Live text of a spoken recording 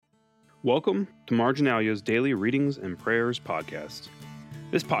Welcome to Marginalia's Daily Readings and Prayers podcast.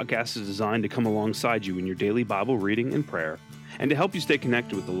 This podcast is designed to come alongside you in your daily Bible reading and prayer, and to help you stay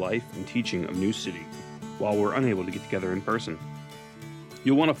connected with the life and teaching of New City while we're unable to get together in person.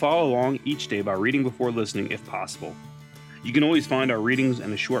 You'll want to follow along each day by reading before listening if possible. You can always find our readings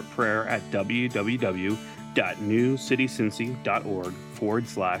and a short prayer at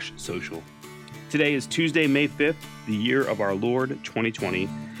www.newcitycincy.org/social. Today is Tuesday, May 5th, the year of our Lord 2020,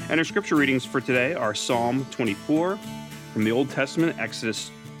 and our scripture readings for today are Psalm 24 from the Old Testament,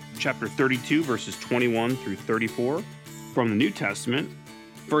 Exodus chapter 32, verses 21 through 34. From the New Testament,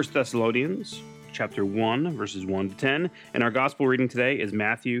 1 Thessalonians chapter 1, verses 1 to 10. And our gospel reading today is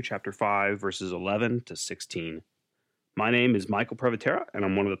Matthew chapter 5, verses 11 to 16. My name is Michael Prevotera, and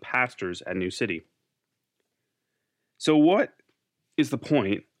I'm one of the pastors at New City. So what is the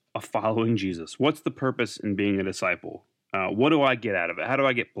point of following Jesus? What's the purpose in being a disciple? What do I get out of it? How do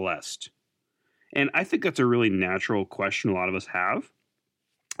I get blessed? And I think that's a really natural question a lot of us have.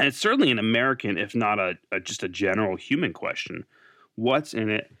 And it's certainly an American, if not just a general human question. What's in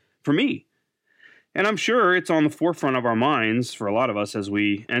it for me? And I'm sure it's on the forefront of our minds for a lot of us as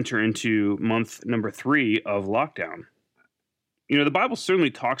we enter into month number 3 of lockdown. You know, the Bible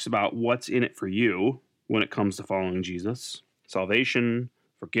certainly talks about what's in it for you when it comes to following Jesus. Salvation,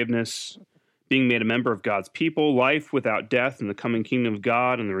 forgiveness, being made a member of God's people, life without death in the coming kingdom of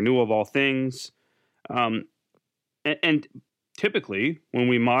God, and the renewal of all things. And typically, when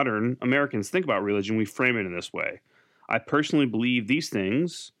we modern Americans think about religion, we frame it in this way. I personally believe these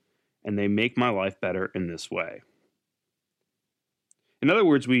things, and they make my life better in this way. In other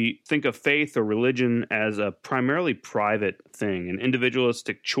words, we think of faith or religion as a primarily private thing, an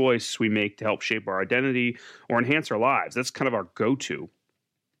individualistic choice we make to help shape our identity or enhance our lives. That's kind of our go-to.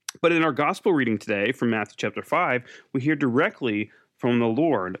 But in our gospel reading today from Matthew chapter 5, we hear directly from the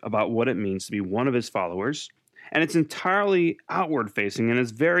Lord about what it means to be one of his followers. And it's entirely outward-facing and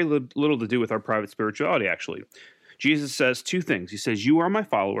has very little to do with our private spirituality, actually. Jesus says 2 things. He says, "You are my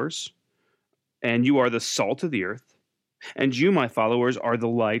followers, and you are the salt of the earth, and you, my followers, are the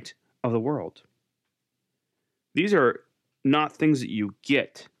light of the world." These are not things that you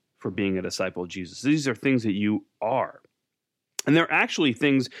get for being a disciple of Jesus. These are things that you are. And they're actually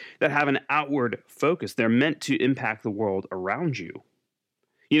things that have an outward focus. They're meant to impact the world around you.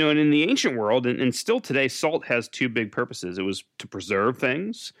 You know, and in the ancient world, and still today, salt has 2 big purposes. It was to preserve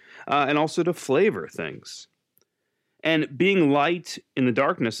things and also to flavor things. And being light in the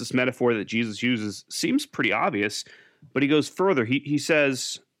darkness, this metaphor that Jesus uses, seems pretty obvious, but he goes further. He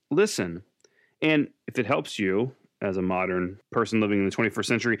says, listen, and if it helps you as a modern person living in the 21st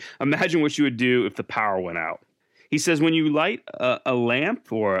century, imagine what you would do if the power went out. He says when you light a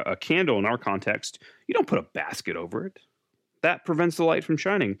lamp or a candle in our context, you don't put a basket over it. That prevents the light from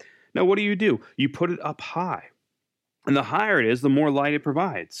shining. Now, what do? You put it up high. And the higher it is, the more light it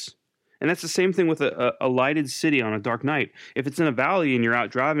provides. And that's the same thing with a lighted city on a dark night. If it's in a valley and you're out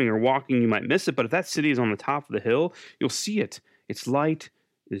driving or walking, you might miss it. But if that city is on the top of the hill, you'll see it. Its light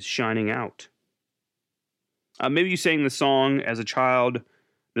is shining out. Maybe you sang the song as a child,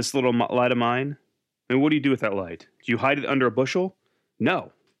 "This Little Light of Mine." And what do you do with that light? Do you hide it under a bushel?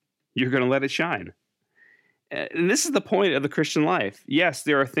 No. You're going to let it shine. And this is the point of the Christian life. Yes,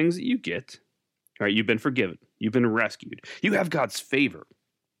 there are things that you get. Right? You've been forgiven. You've been rescued. You have God's favor.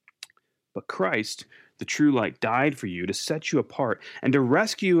 But Christ, the true light, died for you to set you apart and to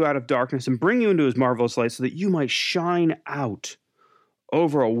rescue you out of darkness and bring you into his marvelous light so that you might shine out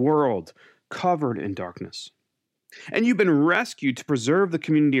over a world covered in darkness. And you've been rescued to preserve the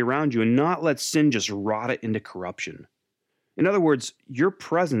community around you and not let sin just rot it into corruption. In other words, your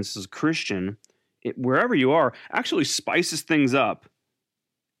presence as a Christian, wherever you are, actually spices things up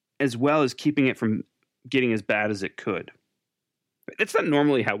as well as keeping it from getting as bad as it could. It's not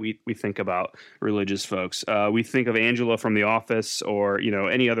normally how we think about religious folks. We think of Angela from The Office or,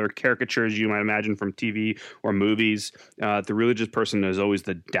 any other caricatures you might imagine from TV or movies. The religious person is always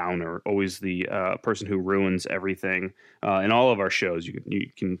the downer, always the person who ruins everything. In all of our shows,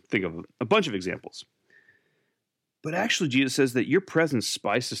 you can think of a bunch of examples. But actually, Jesus says that your presence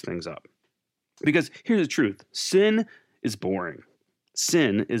spices things up. Because here's the truth. Sin is boring.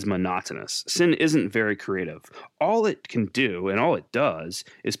 Sin is monotonous. Sin isn't very creative. All it can do, and all it does,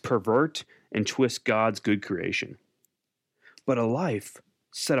 is pervert and twist God's good creation. But a life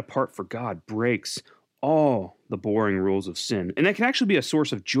set apart for God breaks all the boring rules of sin. And that can actually be a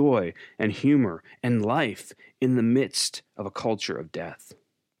source of joy and humor and life in the midst of a culture of death.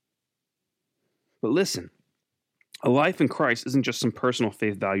 But listen, A life in Christ isn't just some personal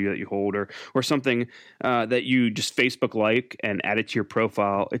faith value that you hold or something that you just Facebook like and add it to your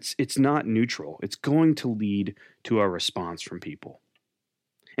profile. It's not neutral. It's going to lead to a response from people.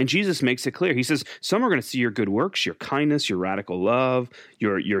 And Jesus makes it clear. He says, some are going to see your good works, your kindness, your radical love,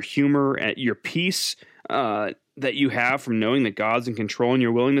 your humor, your peace that you have from knowing that God's in control and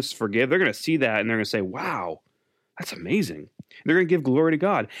your willingness to forgive. They're going to see that and they're going to say, wow, that's amazing. They're going to give glory to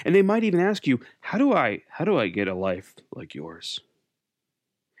God. And they might even ask you, how do I get a life like yours?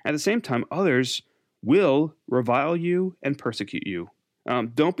 At the same time, others will revile you and persecute you.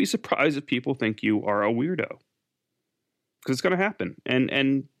 Don't be surprised if people think you are a weirdo, because it's going to happen.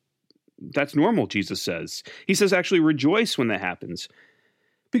 And that's normal, Jesus says. He says, actually rejoice when that happens,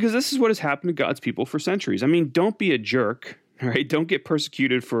 because this is what has happened to God's people for centuries. I mean, don't be a jerk, right? Don't get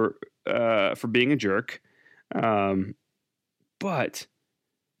persecuted for being a jerk. But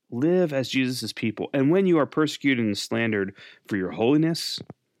live as Jesus' people. And when you are persecuted and slandered for your holiness,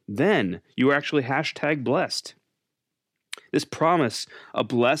 then you are actually #blessed. This promise, a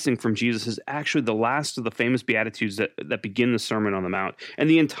blessing from Jesus, is actually the last of the famous Beatitudes that begin the Sermon on the Mount. And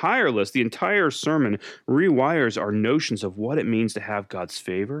the entire list, the entire sermon, rewires our notions of what it means to have God's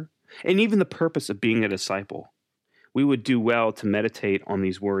favor and even the purpose of being a disciple. We would do well to meditate on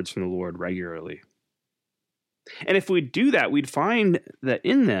these words from the Lord regularly. And if we do that, we'd find that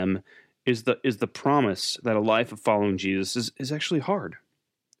in them is the promise that a life of following Jesus is actually hard.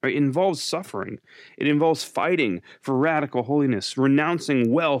 Right? It involves suffering. It involves fighting for radical holiness,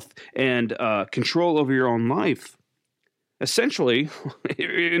 renouncing wealth and control over your own life. Essentially,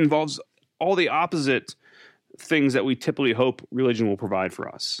 it involves all the opposite things that we typically hope religion will provide for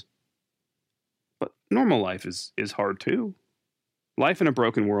us. But normal life is hard too. Life in a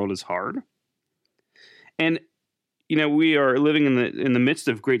broken world is hard. And we are living in the midst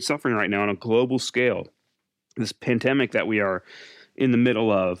of great suffering right now on a global scale. This pandemic that we are in the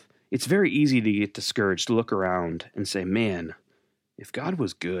middle of, it's very easy to get discouraged, to look around and say, man, if God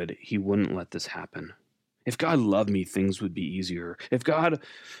was good, he wouldn't let this happen. If God loved me, things would be easier. If God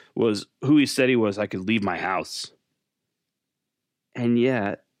was who he said he was, I could leave my house. And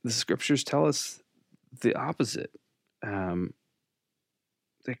yet, the scriptures tell us the opposite. That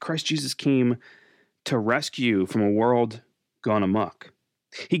Christ Jesus came to rescue you from a world gone amok.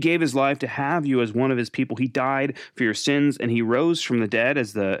 He gave his life to have you as one of his people. He died for your sins, and he rose from the dead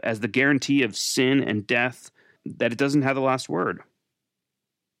as the guarantee of sin and death, that it doesn't have the last word.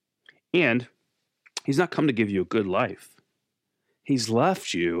 And he's not come to give you a good life. He's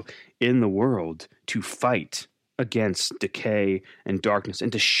left you in the world to fight against decay and darkness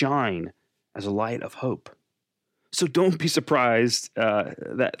and to shine as a light of hope. So don't be surprised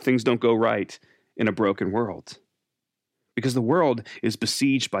that things don't go right in a broken world, because the world is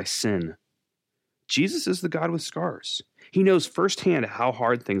besieged by sin. Jesus is the God with scars. He knows firsthand how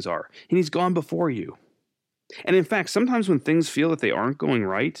hard things are, and he's gone before you. And in fact, sometimes when things feel that they aren't going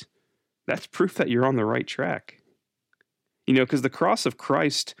right, that's proof that you're on the right track. Because the cross of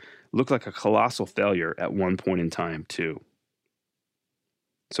Christ looked like a colossal failure at one point in time, too.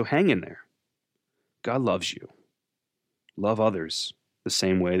 So hang in there. God loves you. Love others the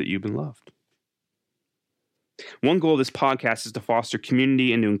same way that you've been loved. One goal of this podcast is to foster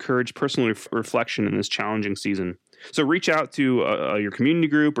community and to encourage personal reflection in this challenging season. So reach out to your community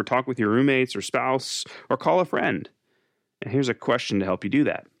group, or talk with your roommates or spouse, or call a friend. And here's a question to help you do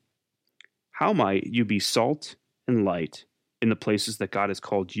that. How might you be salt and light in the places that God has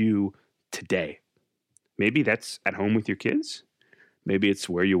called you today? Maybe that's at home with your kids. Maybe it's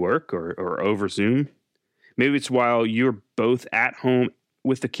where you work or over Zoom. Maybe it's while you're both at home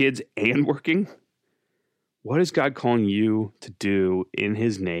with the kids and working. What is God calling you to do in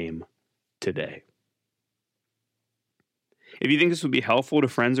his name today? If you think this would be helpful to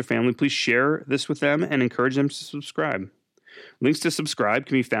friends or family, please share this with them and encourage them to subscribe. Links to subscribe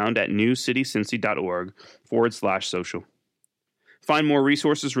can be found at newcitycincy.org/social. Find more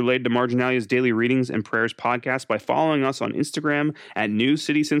resources related to Marginalia's daily readings and prayers podcast by following us on Instagram at New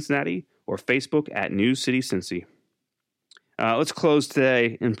City Cincinnati or Facebook at New City Cincy. Let's close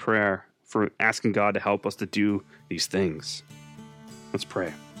today in prayer for asking God to help us to do these things. Let's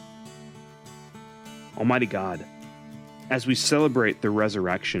pray. Almighty God, as we celebrate the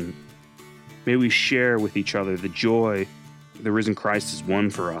resurrection, may we share with each other the joy the risen Christ has won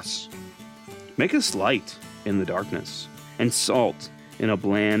for us. Make us light in the darkness and salt in a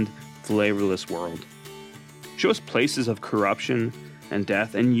bland, flavorless world. Show us places of corruption and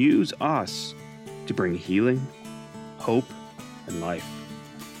death, and use us to bring healing, hope, and life.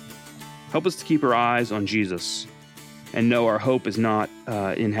 Help us to keep our eyes on Jesus and know our hope is not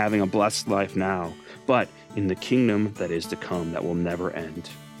in having a blessed life now, but in the kingdom that is to come, that will never end.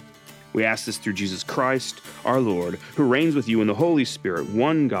 We ask this through Jesus Christ, our Lord, who reigns with you in the Holy Spirit,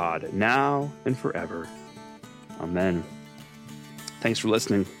 one God, now and forever. Amen. Thanks for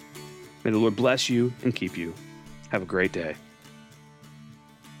listening. May the Lord bless you and keep you. Have a great day.